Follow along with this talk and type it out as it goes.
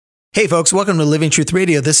Hey folks, welcome to Living Truth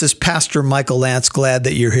Radio. This is Pastor Michael Lance. Glad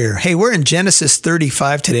that you're here. Hey, we're in Genesis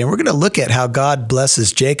 35 today, and we're going to look at how God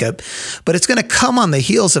blesses Jacob, but it's going to come on the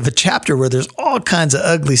heels of a chapter where there's all kinds of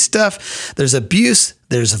ugly stuff. There's abuse,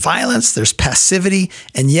 there's violence, there's passivity,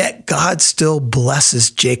 and yet God still blesses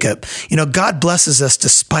Jacob. You know, God blesses us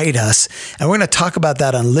despite us, and we're going to talk about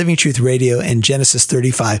that on Living Truth Radio in Genesis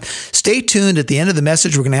 35. Stay tuned. At the end of the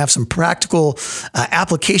message, we're going to have some practical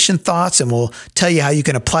application thoughts, and we'll tell you how you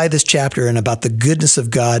can apply this chapter and about the goodness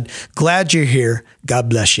of God. Glad you're here. God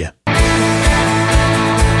bless you.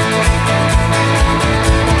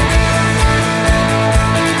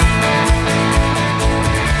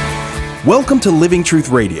 Welcome to Living Truth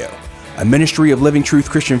Radio, a ministry of Living Truth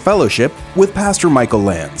Christian Fellowship with Pastor Michael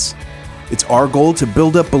Lance. It's our goal to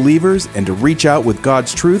build up believers and to reach out with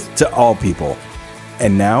God's truth to all people.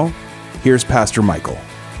 And now, here's Pastor Michael.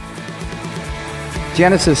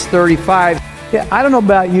 Genesis 35. Yeah, I don't know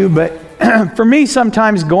about you, but for me,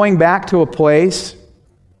 sometimes going back to a place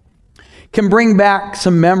can bring back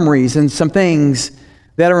some memories and some things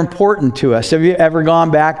that are important to us. Have you ever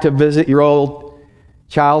gone back to visit your old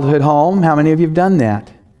childhood home? How many of you have done that?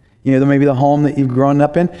 You know, maybe the home that you've grown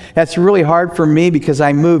up in. That's really hard for me because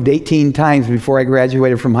I moved 18 times before I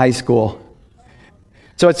graduated from high school.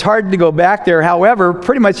 So it's hard to go back there. However,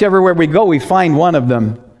 pretty much everywhere we go, we find one of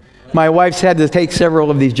them. My wife's had to take several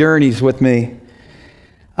of these journeys with me.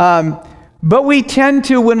 But we tend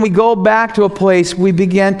to, when we go back to a place, we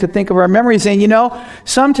begin to think of our memories. And you know,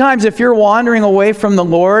 sometimes if you're wandering away from the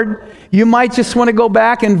Lord, you might just want to go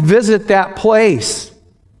back and visit that place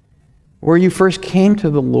where you first came to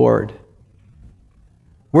the Lord,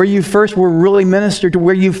 where you first were really ministered to,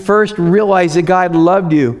 where you first realized that God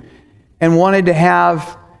loved you and wanted to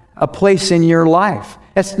have a place in your life.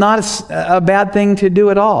 That's not a bad thing to do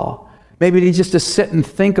at all. Maybe just to sit and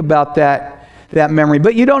think about that memory.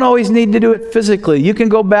 But you don't always need to do it physically. You can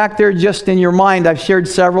go back there just in your mind. I've shared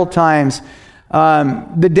several times.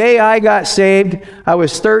 The day I got saved, I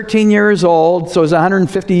was 13 years old, so it was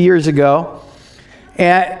 150 years ago.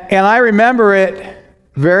 And I remember it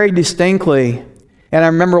very distinctly. And I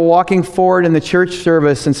remember walking forward in the church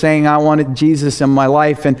service and saying, I wanted Jesus in my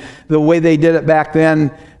life. And the way they did it back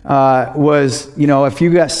then was, you know, if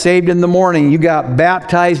you got saved in the morning, you got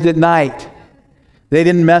baptized at night. They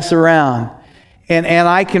didn't mess around. And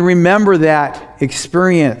I can remember that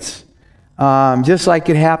experience just like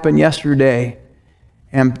it happened yesterday.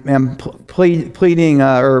 And pledging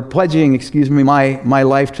my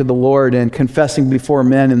life to the Lord and confessing before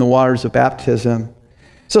men in the waters of baptism.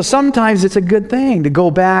 So sometimes it's a good thing to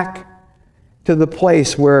go back to the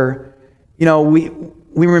place where, you know, we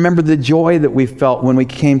remember the joy that we felt when we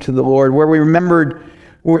came to the Lord, where we remembered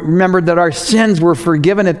that our sins were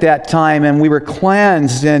forgiven at that time and we were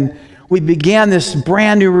cleansed and we began this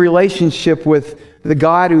brand new relationship with the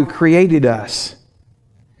God who created us.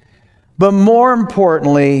 But more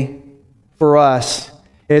importantly for us,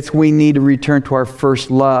 we need to return to our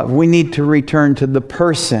first love. We need to return to the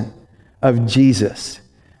person of Jesus.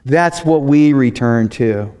 That's what we return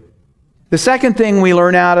to. The second thing we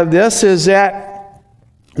learn out of this is that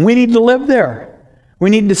we need to live there.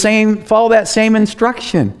 We need to follow that same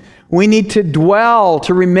instruction. We need to dwell,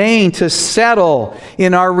 to remain, to settle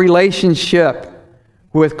in our relationship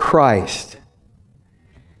with Christ.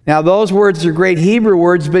 Now, those words are great Hebrew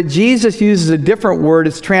words, but Jesus uses a different word.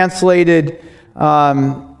 It's translated in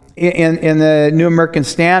the New American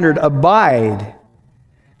Standard, abide.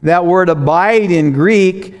 That word abide in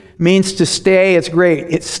Greek means to stay. It's great.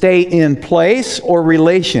 It's stay in place or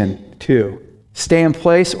relation to. Stay in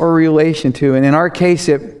place or relation to. And in our case,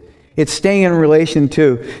 it's staying in relation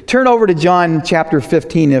to. Turn over to John chapter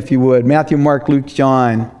 15, if you would. Matthew, Mark, Luke,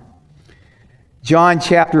 John. John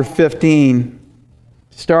chapter 15.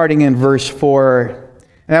 Starting in verse 4.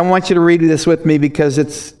 And I want you to read this with me because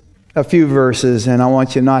it's a few verses and I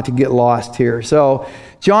want you not to get lost here. So,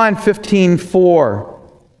 John 15:4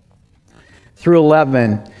 through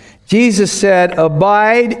 11. Jesus said,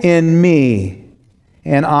 "Abide in me,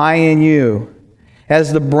 and I in you.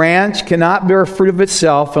 As the branch cannot bear fruit of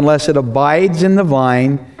itself unless it abides in the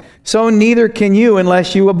vine, so neither can you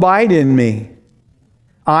unless you abide in me.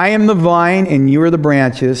 I am the vine, and you are the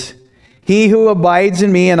branches. He who abides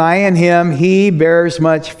in me and I in him, he bears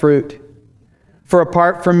much fruit. For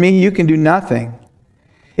apart from me, you can do nothing.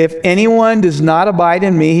 If anyone does not abide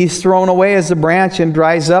in me, he's thrown away as a branch and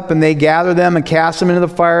dries up, and they gather them and cast them into the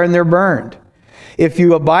fire, and they're burned. If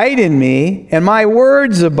you abide in me, and my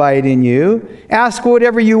words abide in you, ask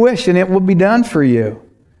whatever you wish, and it will be done for you.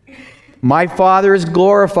 My Father is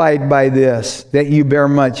glorified by this, that you bear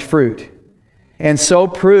much fruit, and so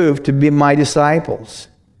prove to be my disciples.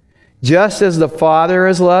 Just as the Father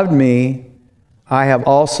has loved me, I have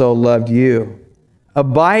also loved you.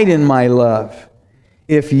 Abide in my love.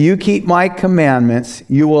 If you keep my commandments,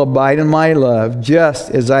 you will abide in my love,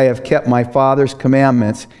 just as I have kept my Father's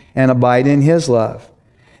commandments and abide in his love.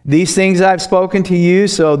 These things I've spoken to you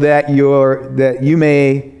so that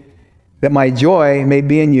my joy may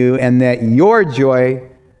be in you and that your joy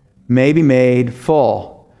may be made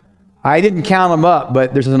full. I didn't count them up,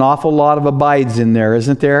 but there's an awful lot of abides in there,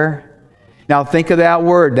 isn't there? Now think of that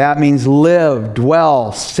word. That means live,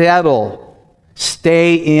 dwell, settle.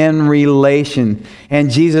 Stay in relation. And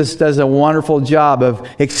Jesus does a wonderful job of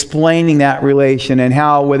explaining that relation and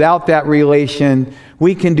how without that relation,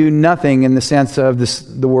 we can do nothing in the sense of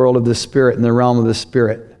the world of the Spirit, in the realm of the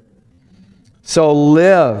Spirit. So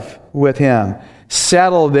live with him.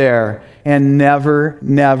 Settle there and never,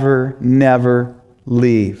 never, never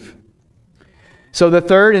leave. So the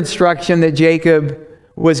third instruction that Jacob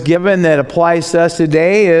was given that applies to us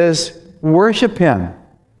today is worship him.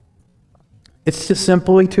 It's just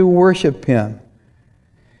simply to worship him.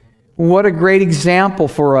 What a great example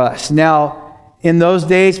for us. Now, in those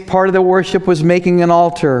days, part of the worship was making an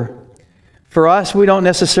altar. For us, we don't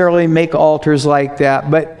necessarily make altars like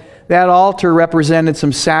that, but that altar represented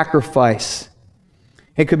some sacrifice.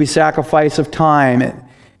 It could be sacrifice of time,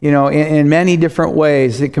 in many different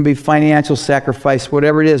ways. It can be financial sacrifice,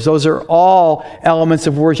 whatever it is. Those are all elements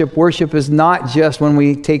of worship. Worship is not just when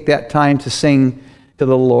we take that time to sing to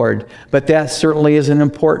the Lord. But that certainly is an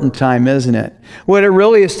important time, isn't it? What it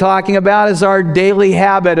really is talking about is our daily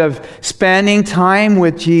habit of spending time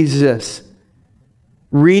with Jesus,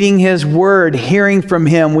 reading his word, hearing from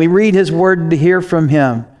him. We read his word to hear from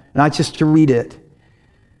him, not just to read it.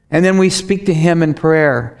 And then we speak to him in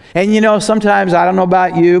prayer. And sometimes, I don't know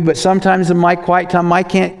about you, but sometimes in my quiet time, I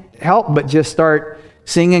can't help but just start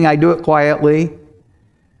singing. I do it quietly.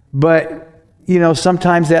 But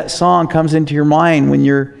sometimes that song comes into your mind when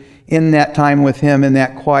you're in that time with him in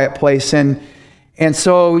that quiet place. And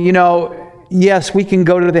so, yes, we can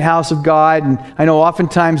go to the house of God. And I know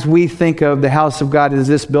oftentimes we think of the house of God as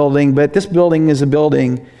this building, but this building is a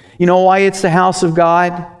building. You know why it's the house of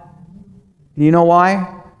God? You know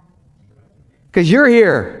why? Because you're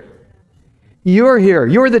here. You're here.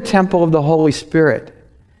 You're the temple of the Holy Spirit.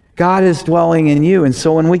 God is dwelling in you. And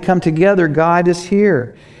so when we come together, God is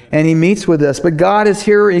here. And he meets with us. But God is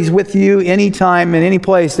here. He's with you anytime and any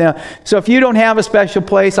place. Now, so if you don't have a special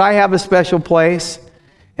place, I have a special place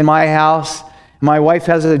in my house. My wife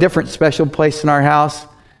has a different special place in our house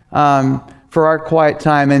for our quiet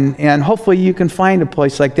time. And hopefully you can find a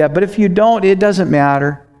place like that. But if you don't, it doesn't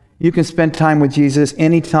matter. You can spend time with Jesus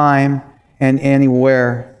anytime and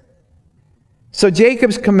anywhere. So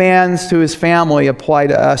Jacob's commands to his family apply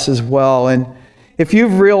to us as well. And if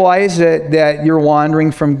you've realized that you're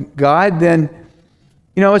wandering from God, then,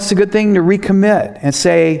 it's a good thing to recommit and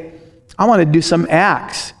say, I want to do some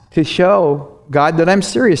acts to show God that I'm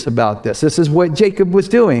serious about this. This is what Jacob was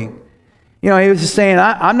doing. He was just saying,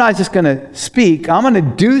 I'm not just going to speak. I'm going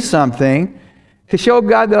to do something to show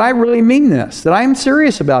God that I really mean this, that I'm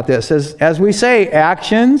serious about this. As we say,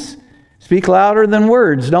 actions speak louder than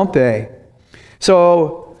words, don't they?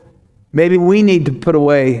 So maybe we need to put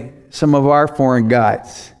away some of our foreign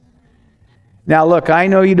gods. Now look, I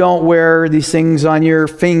know you don't wear these things on your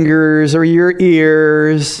fingers or your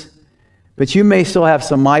ears, but you may still have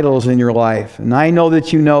some idols in your life. And I know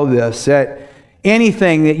that you know this, that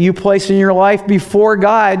anything that you place in your life before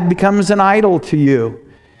God becomes an idol to you.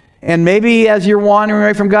 And maybe as you're wandering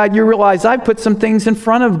away from God, you realize, I put some things in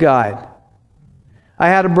front of God. I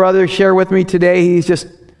had a brother share with me today,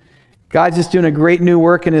 God's just doing a great new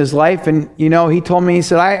work in his life. And, he told me, he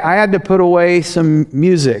said, I had to put away some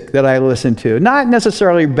music that I listened to. Not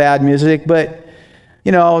necessarily bad music, but,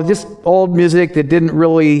 just old music that didn't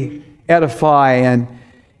really edify.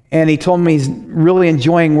 And he told me he's really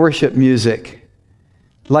enjoying worship music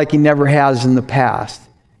like he never has in the past.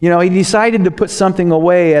 He decided to put something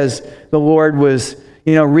away as the Lord was,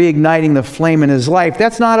 reigniting the flame in his life.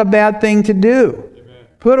 That's not a bad thing to do. Amen.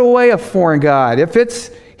 Put away a foreign god. If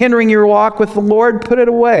it's hindering your walk with the Lord, put it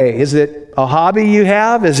away. Is it a hobby you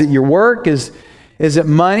have? Is it your work? Is it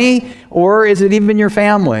money? Or is it even your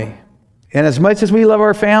family? And as much as we love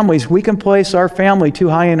our families, we can place our family too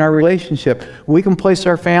high in our relationship. We can place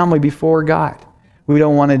our family before God. We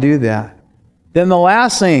don't want to do that. Then the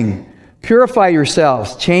last thing, purify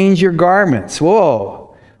yourselves, change your garments.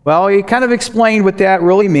 Whoa. Well, he kind of explained what that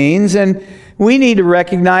really means. And we need to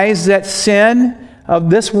recognize that sin of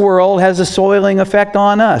this world has a soiling effect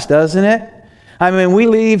on us, doesn't it? I mean, we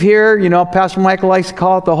leave here, Pastor Michael likes to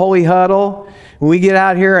call it the Holy Huddle. We get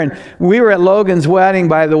out here, and we were at Logan's wedding,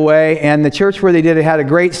 by the way, and the church where they did it had a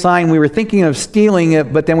great sign. We were thinking of stealing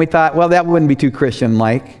it, but then we thought, well, that wouldn't be too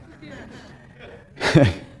Christian-like.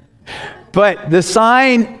 But the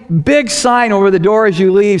sign, big sign over the door as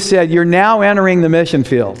you leave said, "You're now entering the mission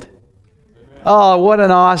field." Oh, what an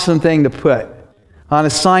awesome thing to put on a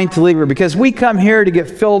sign to leave here, because we come here to get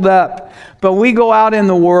filled up, but we go out in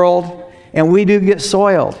the world and we do get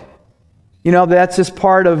soiled. That's just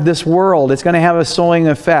part of this world. It's going to have a soiling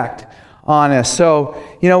effect on us. So,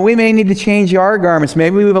 we may need to change our garments.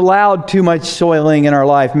 Maybe we've allowed too much soiling in our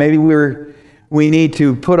life. Maybe we need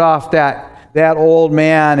to put off that old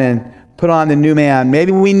man and put on the new man.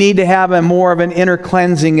 Maybe we need to have more of an inner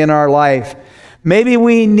cleansing in our life. Maybe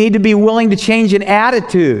we need to be willing to change an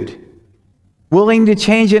attitude. Willing to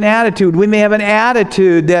change an attitude. We may have an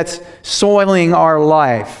attitude that's soiling our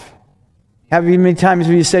life. Have you many times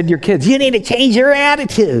have you said to your kids, "You need to change your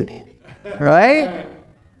attitude," right?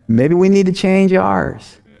 Maybe we need to change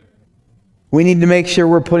ours. We need to make sure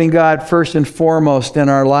we're putting God first and foremost in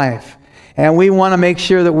our life. And we want to make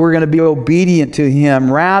sure that we're going to be obedient to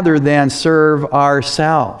Him rather than serve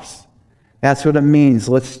ourselves. That's what it means.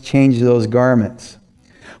 Let's change those garments.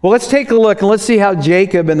 Well, let's take a look and let's see how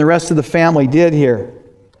Jacob and the rest of the family did here.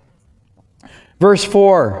 Verse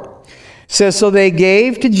 4 says, "So they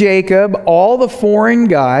gave to Jacob all the foreign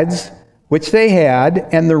gods which they had,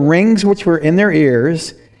 and the rings which were in their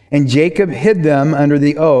ears, and Jacob hid them under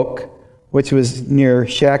the oak which was near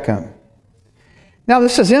Shechem." Now,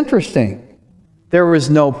 this is interesting. There was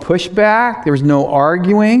no pushback. There was no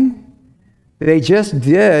arguing. They just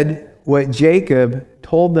did what Jacob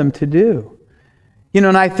told them to do.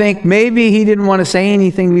 And I think maybe he didn't want to say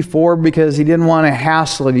anything before because he didn't want to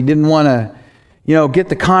hassle it. He didn't want to, get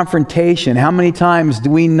the confrontation. How many times do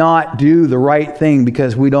we not do the right thing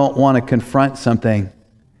because we don't want to confront something?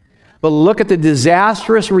 But look at the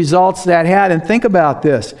disastrous results that had, and think about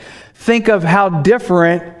this. Think of how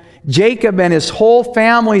different Jacob and his whole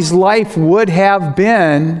family's life would have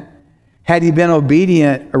been had he been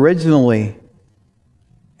obedient originally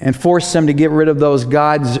and forced them to get rid of those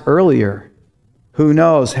gods earlier. Who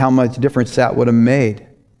knows how much difference that would have made.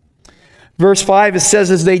 Verse 5, it says,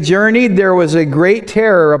 "As they journeyed, there was a great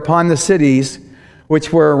terror upon the cities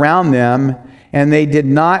which were around them, and they did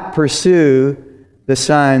not pursue the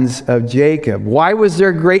sons of Jacob." Why was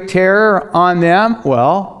there great terror on them?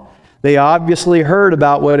 Well, they obviously heard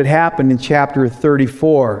about what had happened in chapter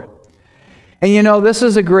 34. And this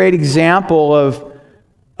is a great example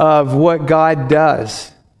of what God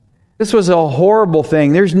does. This was a horrible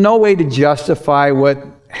thing. There's no way to justify what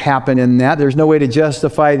happened in that. There's no way to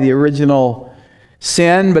justify the original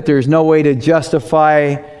sin, but there's no way to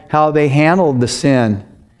justify how they handled the sin.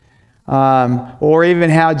 Or even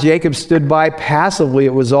how Jacob stood by passively.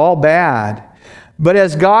 It was all bad. But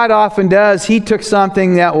as God often does, He took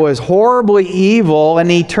something that was horribly evil and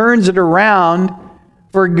He turns it around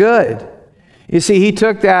for good. You see, He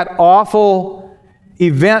took that awful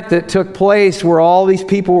event that took place where all these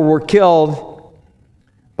people were killed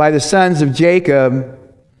by the sons of Jacob,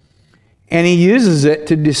 and He uses it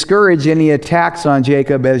to discourage any attacks on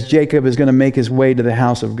Jacob as Jacob is going to make his way to the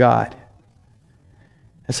house of God.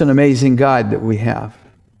 That's an amazing God that we have.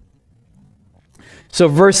 So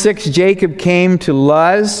verse 6, Jacob came to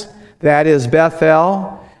Luz, that is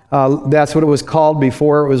Bethel. That's what it was called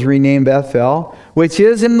before it was renamed Bethel, which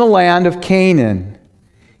is in the land of Canaan.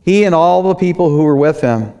 He and all the people who were with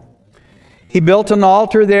him. He built an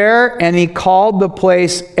altar there, and he called the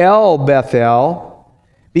place El Bethel,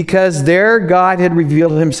 because there God had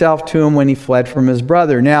revealed Himself to him when he fled from his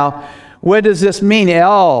brother. Now, what does this mean,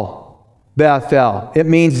 El Bethel? It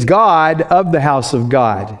means God of the house of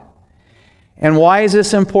God. And why is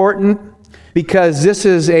this important? Because this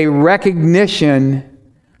is a recognition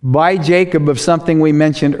by Jacob of something we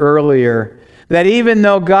mentioned earlier. That even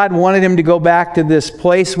though God wanted him to go back to this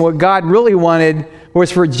place, what God really wanted was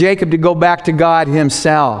for Jacob to go back to God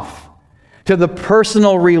Himself, to the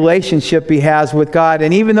personal relationship he has with God.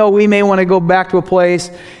 And even though we may want to go back to a place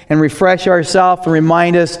and refresh ourselves and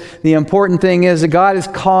remind us, the important thing is that God is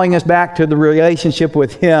calling us back to the relationship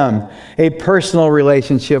with Him, a personal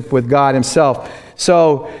relationship with God Himself.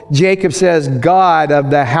 So Jacob says, God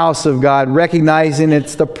of the house of God, recognizing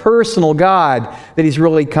it's the personal God that he's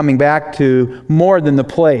really coming back to more than the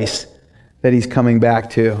place that he's coming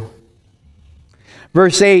back to.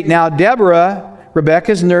 Verse 8, "Now Deborah,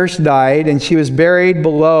 Rebekah's nurse, died, and she was buried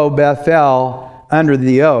below Bethel under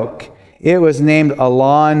the oak. It was named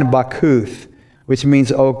Allon Bakuth, which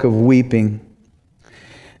means oak of weeping.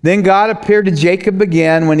 Then God appeared to Jacob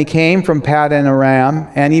again when he came from Paddan Aram,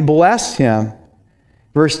 and he blessed him.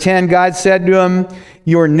 Verse 10, God said to him,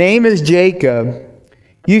 "Your name is Jacob.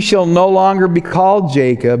 You shall no longer be called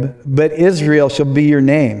Jacob, but Israel shall be your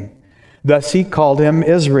name." Thus he called him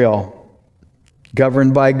Israel,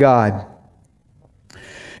 governed by God.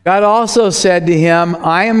 God also said to him,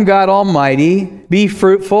 "I am God Almighty. Be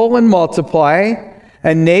fruitful and multiply.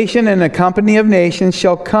 A nation and a company of nations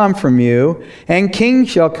shall come from you, and kings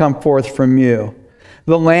shall come forth from you.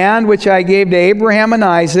 The land which I gave to Abraham and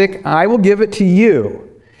Isaac, I will give it to you,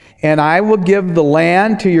 and I will give the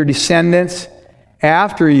land to your descendants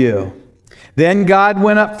after you." Then God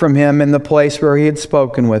went up from him in the place where he had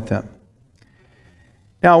spoken with him.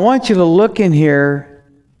 Now I want you to look in here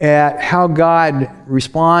at how God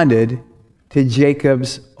responded to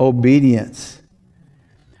Jacob's obedience.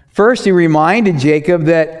 First, he reminded Jacob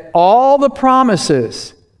that all the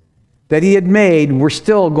promises that he had made were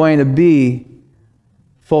still going to be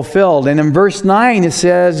fulfilled. And in verse 9, it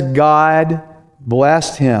says, God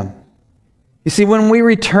blessed him. You see, when we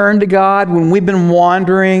return to God, when we've been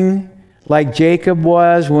wandering like Jacob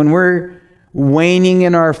was, when we're waning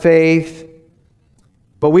in our faith,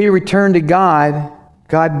 but we return to God,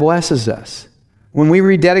 God blesses us. When we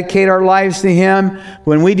rededicate our lives to Him,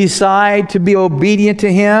 when we decide to be obedient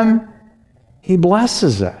to Him, He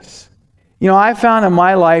blesses us. You know, I found in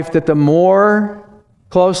my life that the more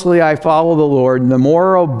closely I follow the Lord, the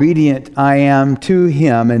more obedient I am to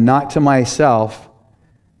Him and not to myself,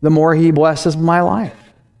 the more He blesses my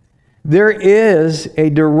life. There is a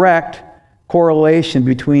direct correlation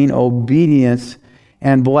between obedience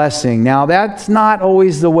and blessing. Now, that's not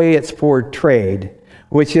always the way it's portrayed,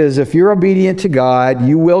 which is if you're obedient to God,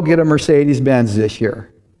 you will get a Mercedes-Benz this year.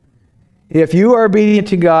 If you are obedient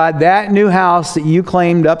to God, that new house that you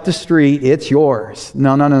claimed up the street, it's yours.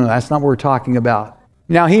 No, that's not what we're talking about.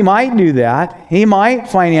 Now, He might do that. He might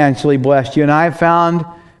financially bless you, and I've found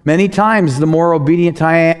many times the more obedient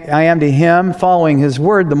I am to Him, following His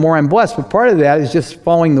Word, the more I'm blessed. But part of that is just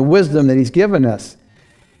following the wisdom that He's given us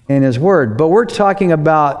in His Word. But we're talking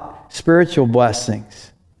about spiritual blessings.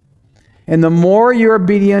 And the more you're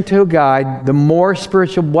obedient to God, the more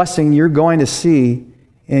spiritual blessing you're going to see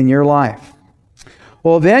in your life.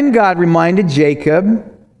 Well, then God reminded Jacob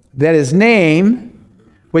that his name,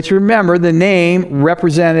 which remember, the name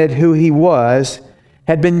represented who he was,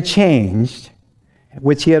 had been changed,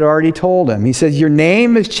 which he had already told him. He says, your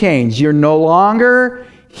name is changed. You're no longer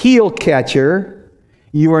heel catcher.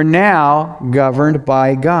 You are now governed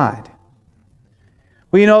by God.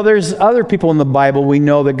 Well, you know, there's other people in the Bible we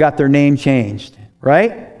know that got their name changed,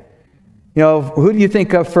 right? You know, who do you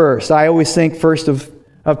think of first? I always think first of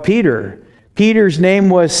Peter. Peter's name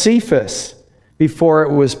was Cephas before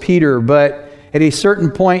it was Peter, but at a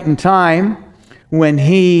certain point in time, when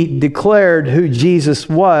he declared who Jesus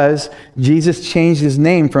was, Jesus changed his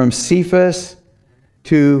name from Cephas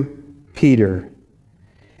to Peter.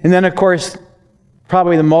 And then, of course,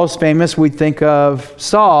 probably the most famous, we think of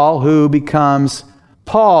Saul, who becomes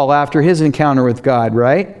Paul after his encounter with God,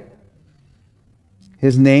 right?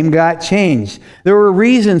 His name got changed. There were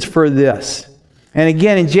reasons for this. And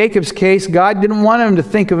again, in Jacob's case, God didn't want him to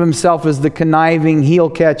think of himself as the conniving heel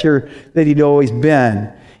catcher that he'd always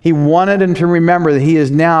been. He wanted him to remember that he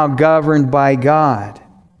is now governed by God.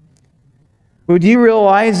 Would you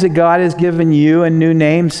realize that God has given you a new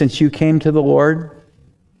name since you came to the Lord?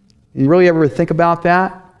 You really ever think about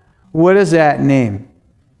that? What is that name?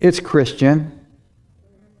 It's Christian.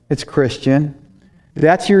 It's Christian.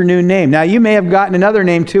 That's your new name. Now, you may have gotten another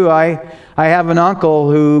name too. I have an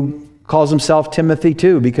uncle who calls himself Timothy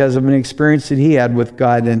too because of an experience that he had with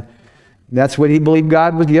God, and that's what he believed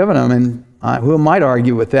God was giving him, and who might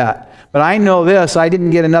argue with that? But I know this, I didn't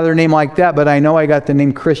get another name like that, but I know I got the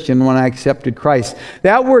name Christian when I accepted Christ.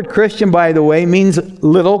 That word Christian, by the way, means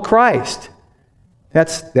little Christ.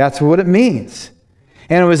 That's what it means.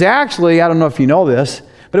 And it was actually, I don't know if you know this,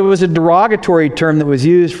 but it was a derogatory term that was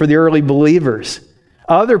used for the early believers.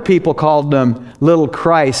 Other people called them little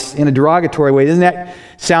Christ in a derogatory way. Doesn't that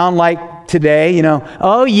sound like today, you know,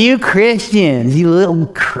 oh, you Christians, you little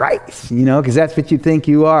Christ, you know, because that's what you think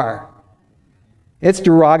you are. It's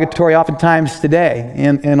derogatory oftentimes today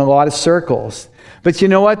in a lot of circles. But you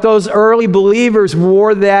know what? Those early believers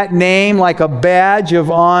wore that name like a badge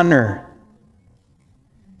of honor.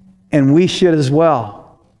 And we should as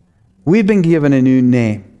well. We've been given a new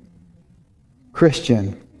name,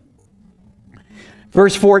 Christian.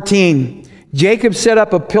 Verse 14, Jacob set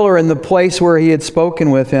up a pillar in the place where he had spoken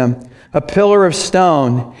with him, a pillar of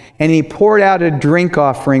stone, and he poured out a drink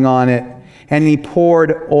offering on it, and he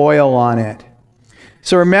poured oil on it.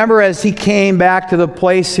 So remember, as he came back to the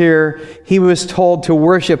place here, he was told to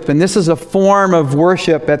worship. And this is a form of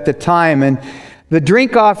worship at the time. And the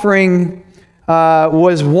drink offering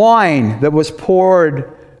was wine that was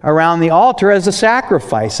poured around the altar as a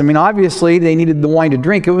sacrifice. I mean, obviously, they needed the wine to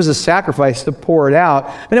drink. It was a sacrifice to pour it out.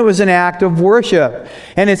 And it was an act of worship.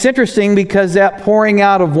 And it's interesting because that pouring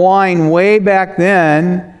out of wine way back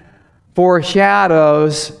then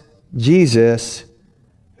foreshadows Jesus,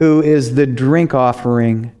 who is the drink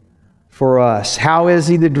offering for us. How is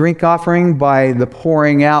he the drink offering? By the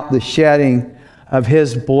pouring out, the shedding of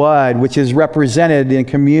his blood, which is represented in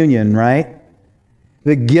communion, right?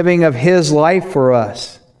 The giving of his life for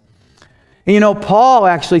us. And you know, Paul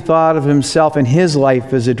actually thought of himself in his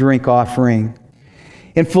life as a drink offering.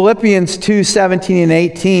 In Philippians 2:17 and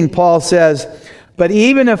 18, Paul says, "But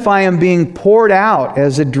even if I am being poured out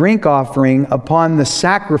as a drink offering upon the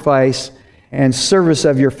sacrifice and service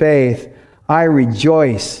of your faith, I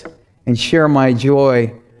rejoice and share my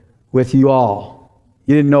joy with you all."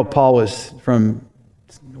 You didn't know Paul was from,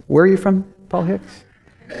 where are you from, Paul Hicks?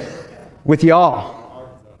 With y'all.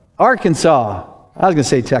 Arkansas. I was going to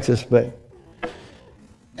say Texas, but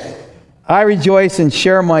I rejoice and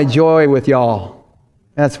share my joy with y'all.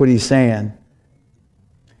 That's what he's saying.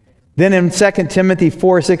 Then in 2 Timothy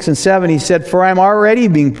 4:6 and 7, he said, "For I am already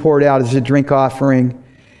being poured out as a drink offering,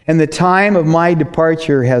 and the time of my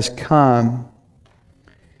departure has come."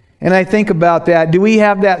 And I think about that. Do we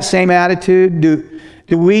have that same attitude?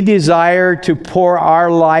 Do we desire to pour our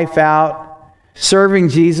life out, serving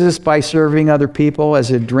Jesus by serving other people as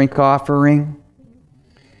a drink offering?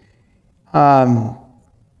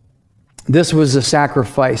 This was a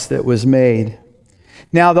sacrifice that was made.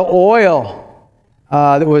 Now the oil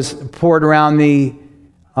that was poured around the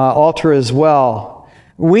altar as well.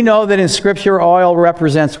 We know that in Scripture, oil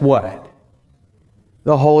represents what?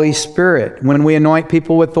 The Holy Spirit. When we anoint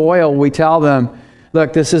people with oil, we tell them,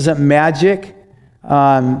 look, this isn't magic.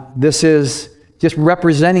 This is just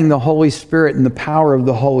representing the Holy Spirit and the power of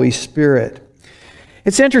the Holy Spirit.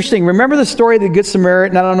 It's interesting. Remember the story of the Good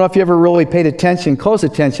Samaritan? I don't know if you ever really paid close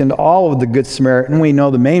attention to all of the Good Samaritan. We know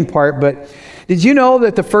the main part, but did you know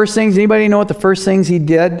that anybody know what the first things he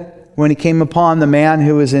did when he came upon the man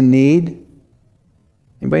who was in need?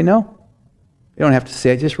 Anybody know? You don't have to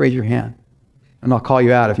say it, just raise your hand. And I'll call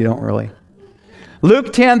you out if you don't really.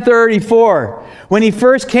 Luke 10:34. When he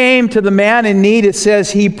first came to the man in need, it says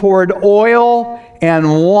he poured oil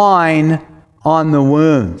and wine on the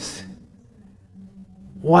wounds.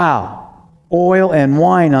 Wow. Oil and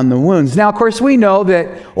wine on the wounds. Now, of course, we know that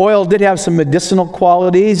oil did have some medicinal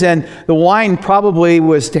qualities, and the wine probably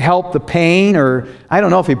was to help the pain, or I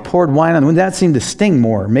don't know if he poured wine on the wound. That seemed to sting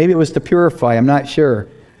more. Maybe it was to purify. I'm not sure.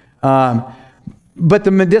 But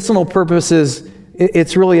the medicinal purposes,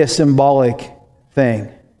 it's really a symbolic thing.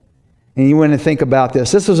 And you want to think about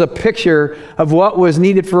this. This was a picture of what was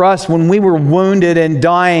needed for us when we were wounded and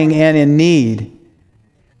dying and in need.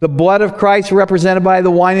 The blood of Christ, represented by the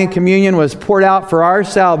wine in communion, was poured out for our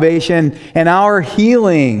salvation and our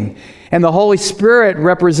healing. And the Holy Spirit,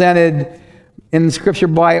 represented in the Scripture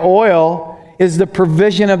by oil, is the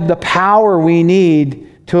provision of the power we need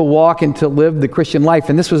to walk and to live the Christian life.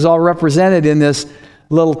 And this was all represented in this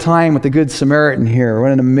little time with the Good Samaritan here.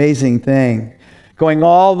 What an amazing thing. Going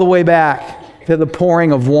all the way back to the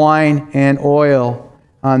pouring of wine and oil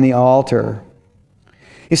on the altar.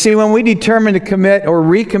 You see, when we determine to commit or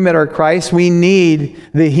recommit our Christ, we need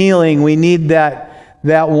the healing. We need that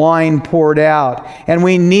wine poured out. And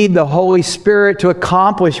we need the Holy Spirit to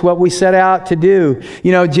accomplish what we set out to do.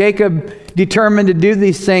 You know, Jacob determined to do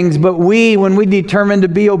these things, but when we determine to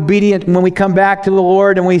be obedient, when we come back to the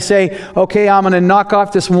Lord and we say, okay, I'm going to knock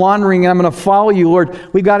off this wandering and I'm going to follow you, Lord,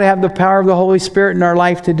 we've got to have the power of the Holy Spirit in our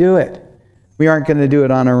life to do it. We aren't going to do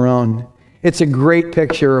it on our own. It's a great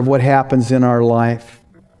picture of what happens in our life.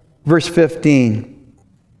 Verse 15.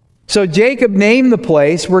 So Jacob named the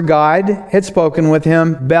place where God had spoken with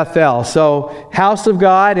him Bethel. So house of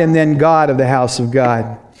God and then God of the house of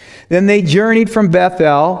God. Then they journeyed from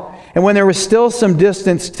Bethel, and when there was still some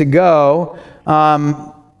distance to go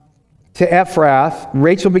to Ephrath,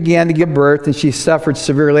 Rachel began to give birth, and she suffered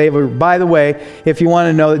severe labor. By the way, if you want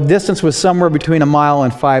to know, the distance was somewhere between 1 mile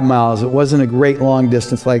and 5 miles. It wasn't a great long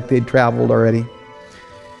distance like they'd traveled already.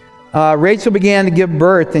 Rachel began to give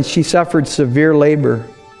birth, and she suffered severe labor.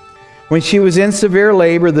 When she was in severe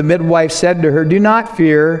labor, the midwife said to her, "Do not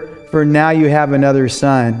fear, for now you have another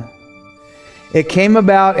son." It came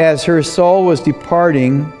about as her soul was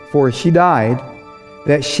departing, for she died,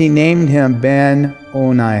 that she named him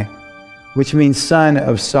Ben-Oni, which means son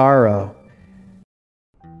of sorrow.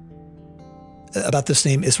 about this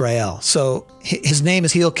name Israel. So his name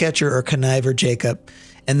is heel catcher or conniver Jacob,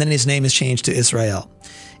 and then his name is changed to Israel.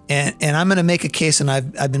 And I'm going to make a case, and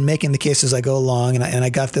I've been making the case as I go along, and I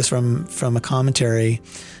got this from a commentary.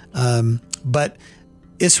 But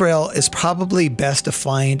Israel is probably best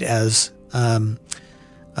defined as I'm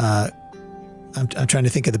trying to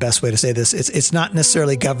think of the best way to say this. It's not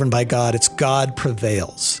necessarily governed by God. It's God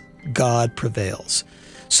prevails. God prevails.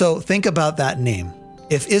 So think about that name.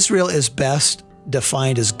 If Israel is best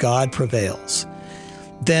defined as God prevails,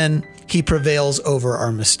 then he prevails over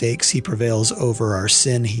our mistakes. He prevails over our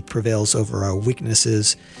sin. He prevails over our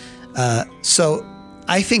weaknesses. So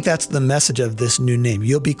I think that's the message of this new name.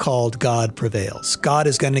 You'll be called God Prevails. God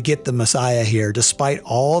is going to get the Messiah here, despite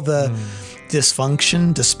all the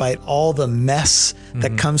dysfunction, despite all the mess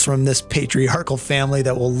that comes from this patriarchal family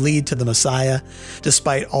that will lead to the Messiah,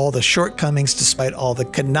 despite all the shortcomings, despite all the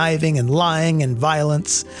conniving and lying and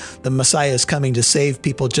violence. The Messiah is coming to save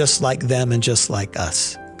people just like them and just like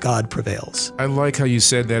us. God prevails. I like how you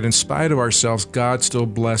said that in spite of ourselves, God still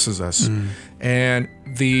blesses us. And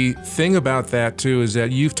the thing about that, too, is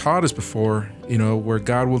that you've taught us before, where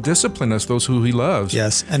God will discipline us, those who he loves.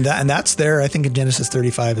 Yes, and that's there, I think, in Genesis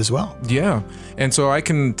 35 as well. Yeah, and so I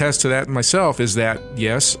can attest to that myself, is that,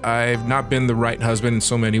 yes, I've not been the right husband in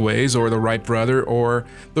so many ways, or the right brother, or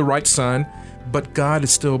the right son, but God has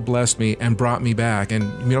still blessed me and brought me back,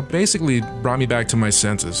 and, basically brought me back to my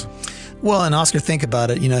senses. Well, and Oscar, think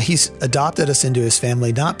about it. He's adopted us into his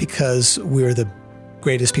family, not because we're the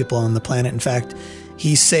greatest people on the planet. In fact,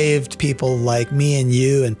 he saved people like me and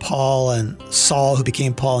you and Paul and Saul, who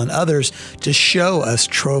became Paul, and others, to show us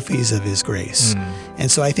trophies of his grace.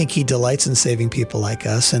 And so I think he delights in saving people like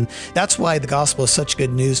us. And that's why the gospel is such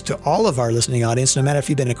good news to all of our listening audience, no matter if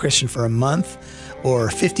you've been a Christian for a month or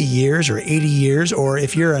 50 years or 80 years, or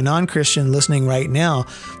if you're a non-Christian listening right now,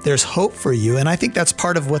 there's hope for you. And I think that's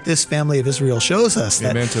part of what this family of Israel shows us.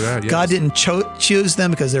 Amen to that, yes. God didn't choose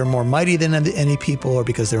them because they're more mighty than any people or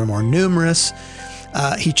because they were more numerous.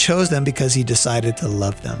 He chose them because he decided to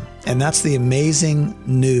love them. And that's the amazing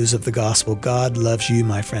news of the gospel. God loves you,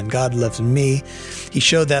 my friend. God loves me. He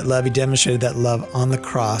showed that love. He demonstrated that love on the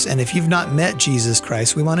cross. And if you've not met Jesus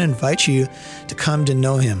Christ, we want to invite you to come to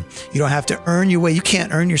know him. You don't have to earn your way. You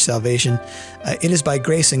can't earn your salvation. It is by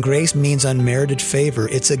grace, and grace means unmerited favor.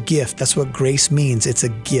 It's a gift. That's what grace means. It's a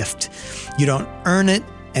gift. You don't earn it,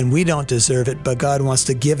 and we don't deserve it, but God wants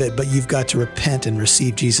to give it. But you've got to repent and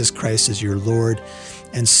receive Jesus Christ as your Lord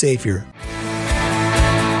and Savior.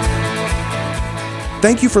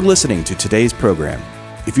 Thank you for listening to today's program.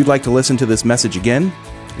 If you'd like to listen to this message again,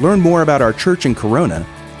 learn more about our church in Corona,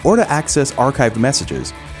 or to access archived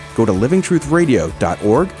messages, go to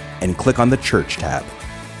livingtruthradio.org and click on the Church tab.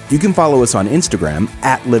 You can follow us on Instagram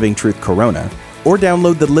 @LivingTruthCorona, or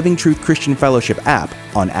download the Living Truth Christian Fellowship app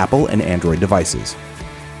on Apple and Android devices.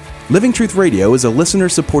 Living Truth Radio is a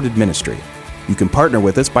listener-supported ministry. You can partner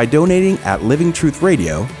with us by donating at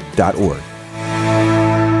livingtruthradio.org.